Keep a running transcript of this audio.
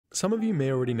Some of you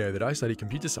may already know that I study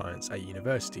computer science at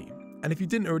university, and if you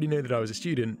didn't already know that I was a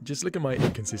student, just look at my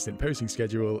inconsistent posting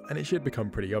schedule and it should become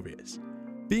pretty obvious.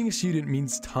 Being a student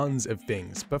means tons of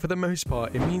things, but for the most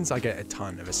part, it means I get a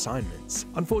ton of assignments.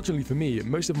 Unfortunately for me,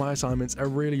 most of my assignments are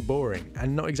really boring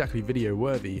and not exactly video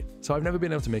worthy, so I've never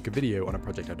been able to make a video on a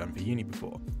project I've done for uni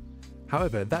before.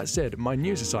 However, that said, my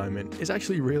newest assignment is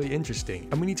actually really interesting,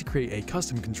 and we need to create a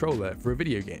custom controller for a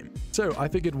video game. So I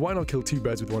figured why not kill two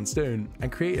birds with one stone and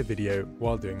create a video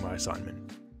while doing my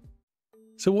assignment.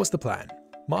 So what's the plan?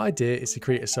 My idea is to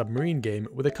create a Submarine game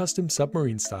with a custom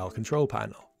Submarine style control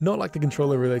panel. Not like the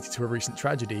controller related to a recent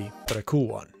tragedy, but a cool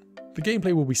one. The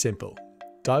gameplay will be simple.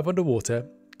 Dive underwater,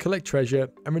 collect treasure,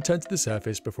 and return to the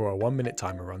surface before a 1-minute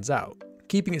timer runs out.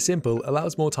 Keeping it simple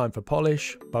allows more time for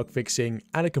polish, bug fixing,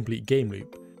 and a complete game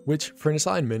loop, which for an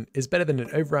assignment is better than an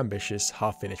overambitious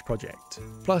half-finished project.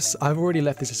 Plus, I've already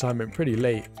left this assignment pretty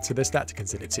late, so there's that to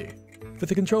consider too. For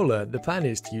the controller, the plan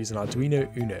is to use an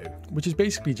Arduino Uno, which is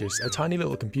basically just a tiny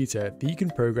little computer that you can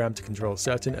program to control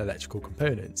certain electrical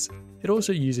components. It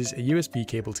also uses a USB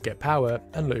cable to get power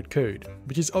and load code,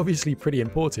 which is obviously pretty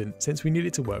important since we need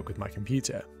it to work with my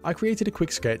computer. I created a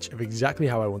quick sketch of exactly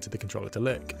how I wanted the controller to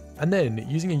look, and then,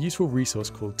 using a useful resource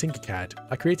called Tinkercad,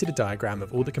 I created a diagram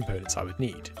of all the components I would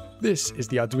need. This is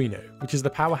the Arduino, which is the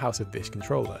powerhouse of this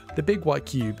controller. The big white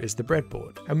cube is the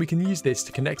breadboard, and we can use this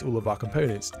to connect all of our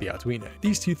components to the Arduino.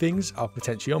 These two things are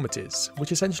potentiometers,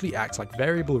 which essentially act like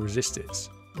variable resistors.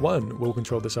 One will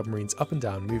control the submarine's up and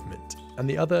down movement, and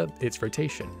the other its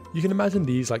rotation. You can imagine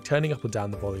these like turning up or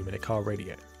down the volume in a car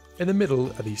radio. In the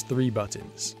middle are these 3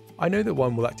 buttons. I know that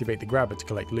one will activate the grabber to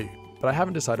collect loot, but I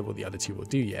haven't decided what the other 2 will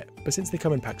do yet, but since they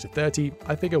come in packs of 30,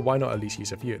 I figure why not at least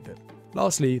use a few of them.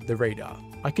 Lastly, the radar.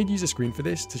 I could use a screen for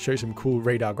this to show some cool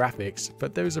radar graphics,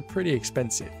 but those are pretty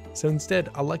expensive, so instead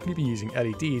I'll likely be using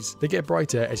LEDs that get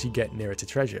brighter as you get nearer to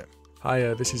treasure.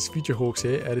 Hi, this is Future Hawks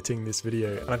here editing this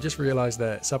video, and I've just realized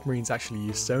that submarines actually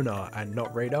use sonar and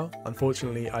not radar.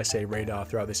 Unfortunately, I say radar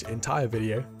throughout this entire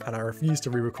video, and I refuse to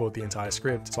re-record the entire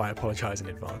script, so I apologize in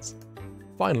advance.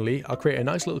 Finally, I'll create a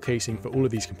nice little casing for all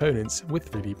of these components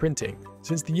with 3D printing,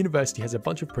 since the university has a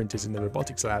bunch of printers in the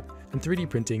robotics lab, and 3D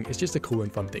printing is just a cool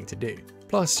and fun thing to do.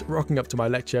 Plus, rocking up to my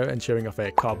lecture and showing off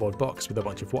a cardboard box with a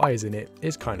bunch of wires in it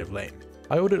is kind of lame.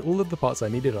 I ordered all of the parts I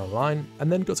needed online,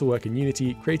 and then got to work in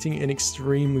Unity creating an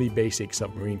extremely basic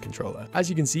submarine controller. As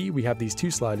you can see, we have these 2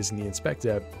 sliders in the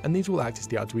inspector, and these will act as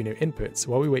the Arduino inputs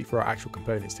while we wait for our actual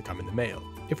components to come in the mail.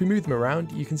 If we move them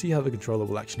around, you can see how the controller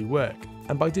will actually work,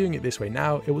 and by doing it this way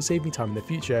now, it will save me time in the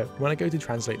future when I go to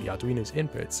translate the Arduino's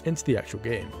inputs into the actual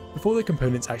game. Before the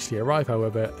components actually arrive,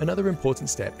 however, another important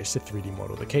step is to 3D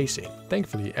model the casing.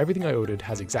 Thankfully, everything I ordered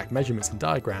has exact measurements and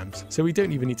diagrams, so we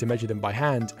don't even need to measure them by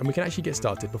hand, and we can actually get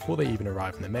started before they even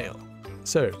arrive in the mail.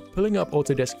 So, pulling up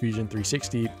Autodesk Fusion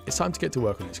 360, it's time to get to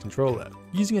work on this controller.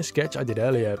 Using a sketch I did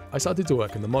earlier, I started to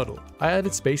work on the model. I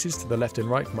added spaces to the left and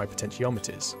right for my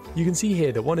potentiometers. You can see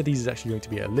here that one of these is actually going to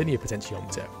be a linear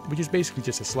potentiometer, which is basically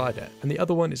just a slider, and the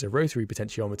other one is a rotary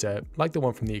potentiometer, like the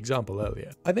one from the example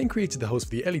earlier. I then created the holes for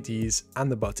the LEDs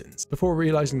and the buttons, before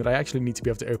realizing that I actually need to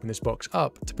be able to open this box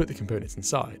up to put the components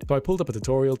inside. So I pulled up a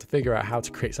tutorial to figure out how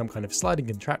to create some kind of sliding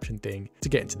contraption thing to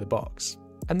get into the box.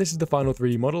 And this is the final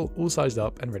 3D model, all sized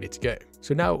up and ready to go.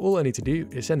 So now all I need to do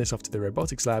is send this off to the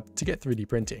robotics lab to get 3D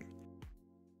printing.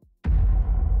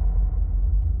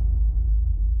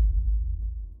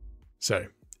 So,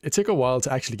 it took a while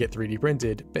to actually get 3D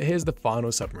printed, but here's the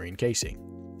final submarine casing.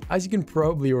 As you can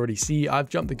probably already see, I've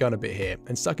jumped the gun a bit here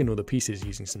and stuck in all the pieces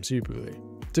using some super glue.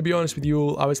 To be honest with you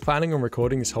all, I was planning on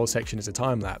recording this whole section as a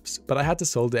time lapse, but I had to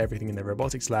solder everything in the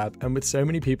robotics lab, and with so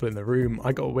many people in the room,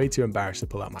 I got way too embarrassed to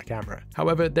pull out my camera.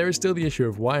 However, there is still the issue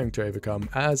of wiring to overcome,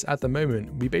 as at the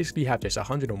moment, we basically have just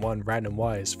 101 random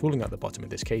wires falling out the bottom of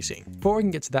this casing. Before I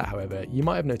can get to that, however, you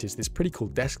might have noticed this pretty cool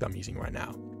desk that I'm using right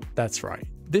now. That's right.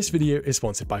 This video is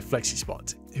sponsored by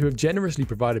Flexispot, who have generously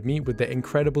provided me with their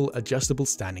incredible adjustable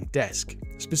standing desk,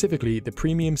 specifically the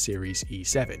Premium Series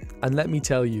E7. And let me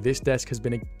tell you, this desk has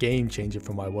been a game changer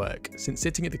for my work, since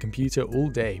sitting at the computer all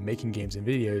day making games and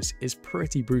videos is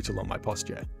pretty brutal on my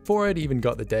posture. Before I'd even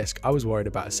got the desk, I was worried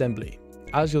about assembly.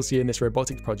 As you'll see in this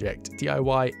robotics project,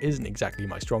 DIY isn't exactly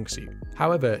my strong suit.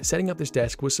 However, setting up this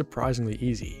desk was surprisingly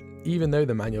easy, even though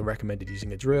the manual recommended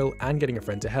using a drill and getting a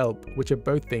friend to help, which are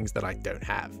both things that I don't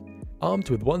have. Armed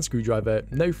with 1 screwdriver,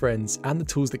 no friends, and the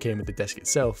tools that came with the desk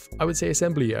itself, I would say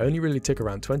assembly only really took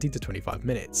around 20 to 25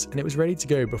 minutes, and it was ready to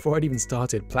go before I'd even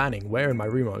started planning where in my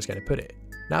room I was going to put it.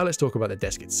 Now let's talk about the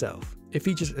desk itself. It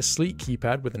features a sleek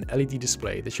keypad with an LED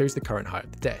display that shows the current height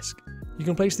of the desk. You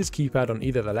can place this keypad on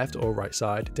either the left or right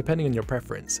side, depending on your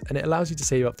preference, and it allows you to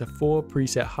save up to 4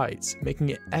 preset heights,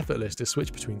 making it effortless to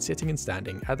switch between sitting and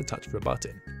standing at the touch of a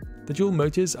button. The dual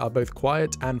motors are both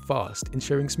quiet and fast,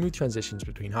 ensuring smooth transitions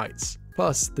between heights.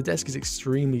 Plus, the desk is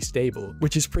extremely stable,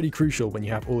 which is pretty crucial when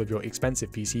you have all of your expensive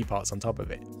PC parts on top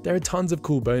of it. There are tons of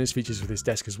cool bonus features with this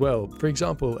desk as well, for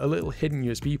example, a little hidden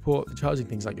USB port for charging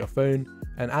things like your phone,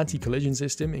 an anti-collision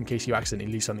system in case you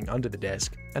accidentally leave something under the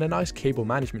desk, and a nice cable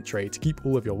management tray to keep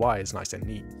all of your wires nice and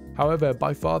neat. However,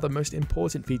 by far the most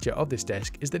important feature of this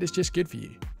desk is that it's just good for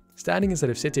you. Standing instead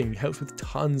of sitting helps with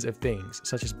tons of things,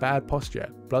 such as bad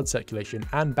posture, blood circulation,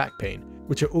 and back pain,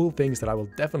 which are all things that I will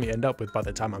definitely end up with by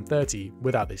the time I'm 30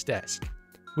 without this desk.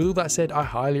 With all that said, I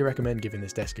highly recommend giving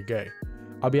this desk a go.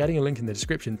 I'll be adding a link in the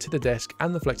description to the desk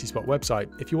and the Flexispot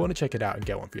website if you want to check it out and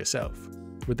get one for yourself.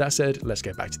 With that said, let's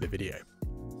get back to the video.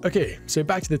 Okay, so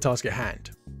back to the task at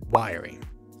hand, wiring.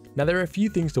 Now there are a few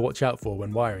things to watch out for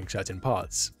when wiring certain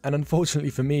parts, and unfortunately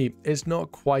for me, it's not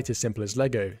quite as simple as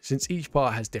Lego since each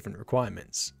part has different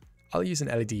requirements. I'll use an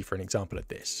LED for an example of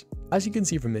this. As you can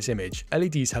see from this image,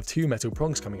 LEDs have 2 metal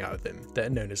prongs coming out of them that are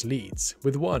known as leads,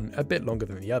 with one a bit longer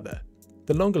than the other.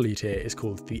 The longer lead here is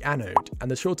called the anode, and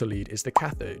the shorter lead is the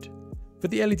cathode. For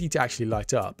the LED to actually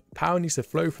light up, power needs to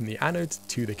flow from the anode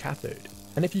to the cathode,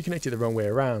 and if you connect it the wrong way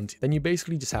around, then you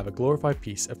basically just have a glorified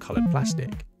piece of coloured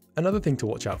plastic. Another thing to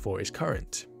watch out for is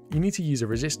current. You need to use a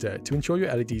resistor to ensure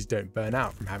your LEDs don't burn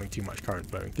out from having too much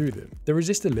current flowing through them. The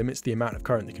resistor limits the amount of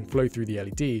current that can flow through the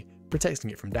LED,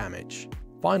 protecting it from damage.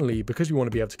 Finally, because we want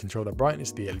to be able to control the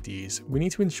brightness of the LEDs, we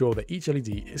need to ensure that each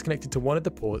LED is connected to one of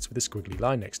the ports with a squiggly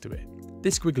line next to it.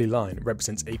 This squiggly line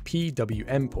represents a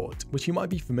PWM port, which you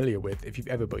might be familiar with if you've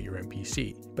ever built your own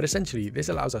PC, but essentially this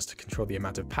allows us to control the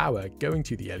amount of power going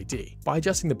to the LED. By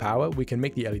adjusting the power, we can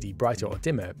make the LED brighter or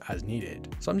dimmer as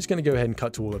needed. So I'm just going to go ahead and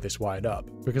cut to all of this wired up,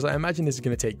 because I imagine this is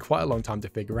going to take quite a long time to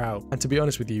figure out, and to be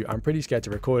honest with you, I'm pretty scared to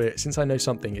record it since I know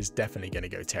something is definitely going to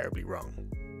go terribly wrong.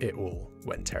 It all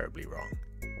went terribly wrong.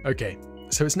 Okay,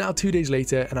 so it's now 2 days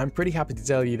later and I'm pretty happy to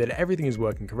tell you that everything is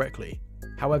working correctly.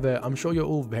 However, I'm sure you're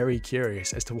all very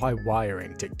curious as to why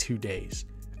wiring took 2 days.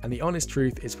 And the honest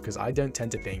truth is because I don't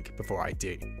tend to think before I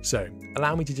do. So,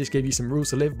 allow me to just give you some rules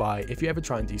to live by if you ever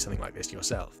try and do something like this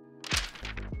yourself.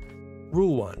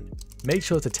 Rule 1. Make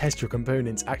sure to test your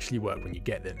components actually work when you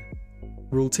get them.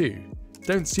 Rule 2.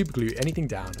 Don't superglue anything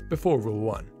down before Rule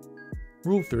 1.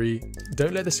 Rule 3.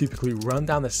 Don't let the superglue run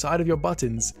down the side of your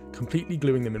buttons, completely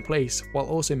gluing them in place while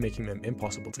also making them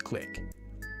impossible to click.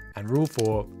 And Rule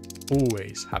 4.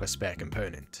 Always have a spare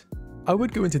component. I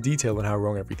would go into detail on how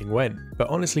wrong everything went, but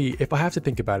honestly, if I have to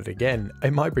think about it again,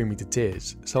 it might bring me to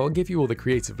tears, so I'll give you all the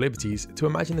creative liberties to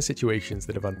imagine the situations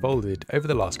that have unfolded over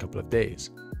the last couple of days.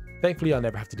 Thankfully, I'll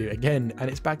never have to do it again, and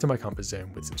it's back to my comfort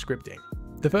zone with some scripting.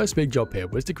 The first big job here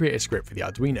was to create a script for the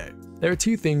Arduino. There are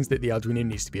 2 things that the Arduino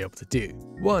needs to be able to do.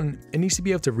 1, it needs to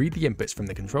be able to read the inputs from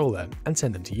the controller and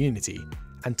send them to Unity.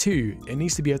 And 2, it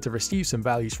needs to be able to receive some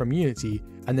values from Unity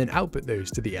and then output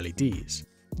those to the LEDs.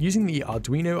 Using the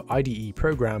Arduino IDE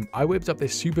program, I whipped up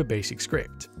this super basic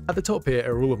script. At the top here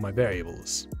are all of my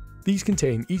variables. These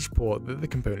contain each port that the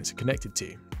components are connected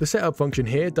to. The setup function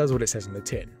here does what it says on the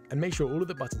tin, and make sure all of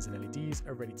the buttons and LEDs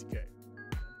are ready to go.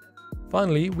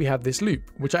 Finally, we have this loop,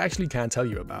 which I actually can tell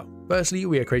you about. Firstly,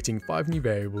 we are creating 5 new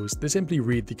variables that simply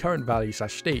read the current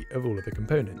value/state of all of the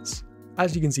components.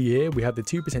 As you can see here, we have the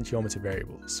 2 potentiometer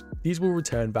variables. These will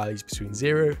return values between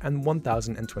 0 and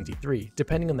 1023,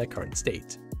 depending on their current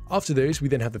state. After those, we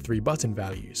then have the 3 button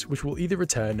values, which will either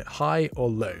return high or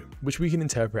low, which we can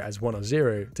interpret as 1 or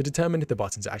 0 to determine if the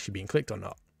buttons are actually being clicked or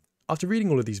not. After reading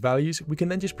all of these values, we can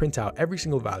then just print out every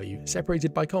single value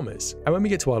separated by commas. And when we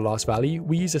get to our last value,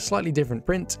 we use a slightly different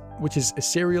print, which is a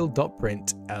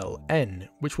serial.print ln,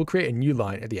 which will create a new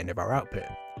line at the end of our output.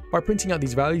 By printing out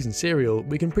these values in serial,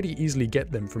 we can pretty easily get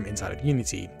them from inside of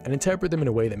Unity and interpret them in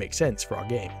a way that makes sense for our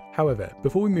game. However,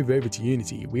 before we move over to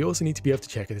Unity, we also need to be able to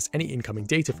check if there's any incoming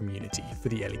data from Unity for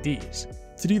the LEDs.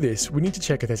 To do this, we need to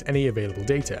check if there's any available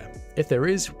data. If there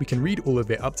is, we can read all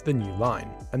of it up to the new line,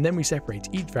 and then we separate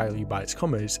each value by its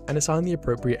commas and assign the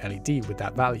appropriate LED with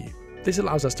that value. This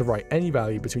allows us to write any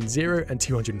value between 0 and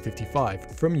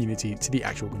 255 from Unity to the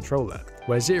actual controller,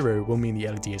 where 0 will mean the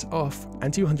LED is off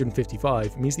and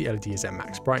 255 means the LED is at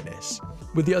max brightness.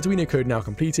 With the Arduino code now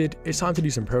completed, it's time to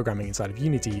do some programming inside of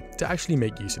Unity to actually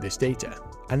make use of this data.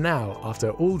 And now,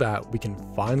 after all that, we can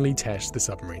finally test the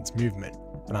submarine's movement.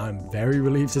 And I'm very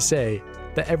relieved to say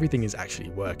that everything is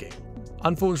actually working.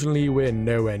 Unfortunately, we're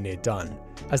nowhere near done,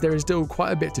 as there is still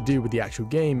quite a bit to do with the actual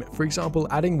game. For example,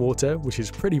 adding water, which is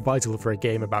pretty vital for a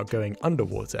game about going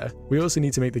underwater. We also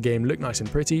need to make the game look nice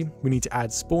and pretty, we need to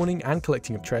add spawning and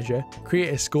collecting of treasure,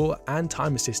 create a score and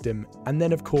timer system, and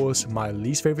then of course, my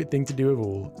least favourite thing to do of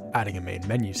all, adding a main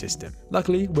menu system.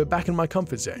 Luckily, we're back in my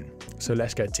comfort zone, so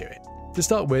let's get to it. To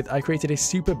start with, I created a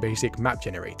super basic map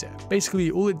generator.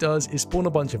 Basically, all it does is spawn a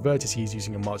bunch of vertices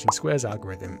using a marching squares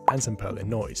algorithm and some Perlin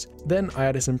noise. Then I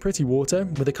added some pretty water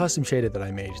with a custom shader that I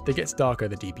made that gets darker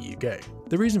the deeper you go.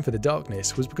 The reason for the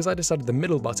darkness was because I decided the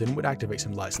middle button would activate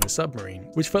some lights in the submarine,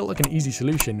 which felt like an easy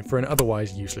solution for an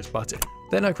otherwise useless button.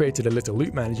 Then I created a little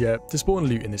loot manager to spawn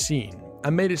loot in the scene,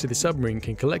 and made it so the submarine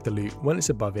can collect the loot when it's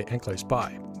above it and close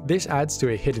by. This adds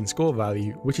to a hidden score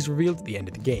value, which is revealed at the end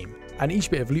of the game, and each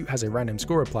bit of loot has a random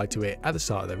score applied to it at the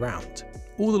start of the round.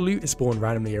 All the loot is spawned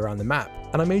randomly around the map,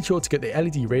 and I made sure to get the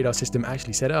LED radar system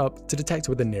actually set up to detect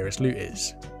where the nearest loot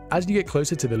is. As you get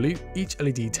closer to the loot, each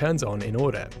LED turns on in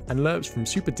order, and lerps from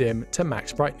super dim to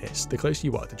max brightness the closer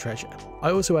you are to treasure. I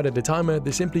also added a timer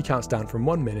that simply counts down from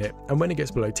 1 minute, and when it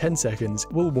gets below 10 seconds,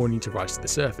 it will warn you to rise to the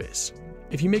surface.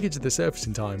 If you make it to the surface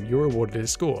in time, you're rewarded a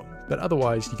score, but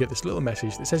otherwise you get this little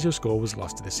message that says your score was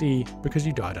lost to the sea because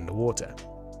you died underwater.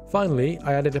 Finally,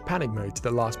 I added a panic mode to the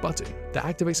last button that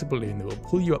activates a balloon that will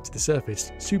pull you up to the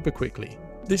surface super quickly.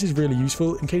 This is really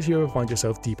useful in case you ever find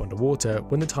yourself deep underwater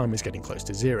when the time is getting close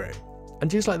to 0.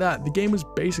 And just like that, the game was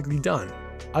basically done.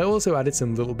 I also added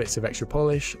some little bits of extra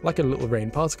polish, like a little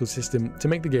rain particle system to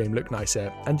make the game look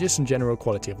nicer, and just some general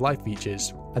quality of life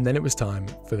features, and then it was time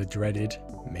for the dreaded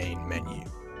main menu.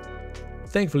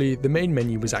 Thankfully, the main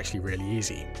menu was actually really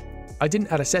easy. I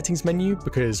didn't add a settings menu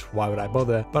because why would I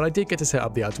bother, but I did get to set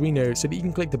up the Arduino so that you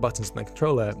can click the buttons on the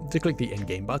controller to click the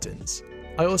in-game buttons.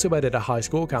 I also added a high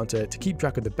score counter to keep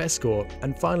track of the best score,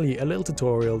 and finally a little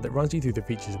tutorial that runs you through the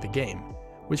features of the game,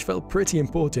 which felt pretty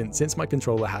important since my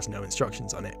controller has no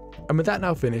instructions on it. And with that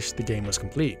now finished, the game was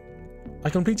complete. I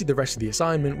completed the rest of the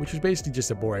assignment, which was basically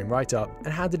just a boring write-up,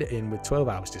 and handed it in with 12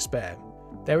 hours to spare.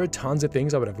 There are tons of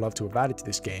things I would have loved to have added to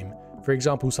this game, for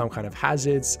example some kind of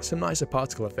hazards, some nicer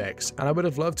particle effects, and I would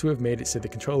have loved to have made it so the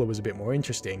controller was a bit more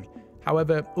interesting.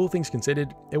 However, all things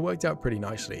considered, it worked out pretty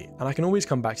nicely, and I can always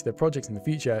come back to the project in the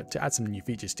future to add some new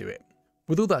features to it.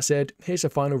 With all that said, here's a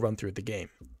final run through of the game.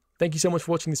 Thank you so much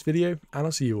for watching this video, and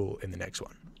I'll see you all in the next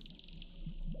one.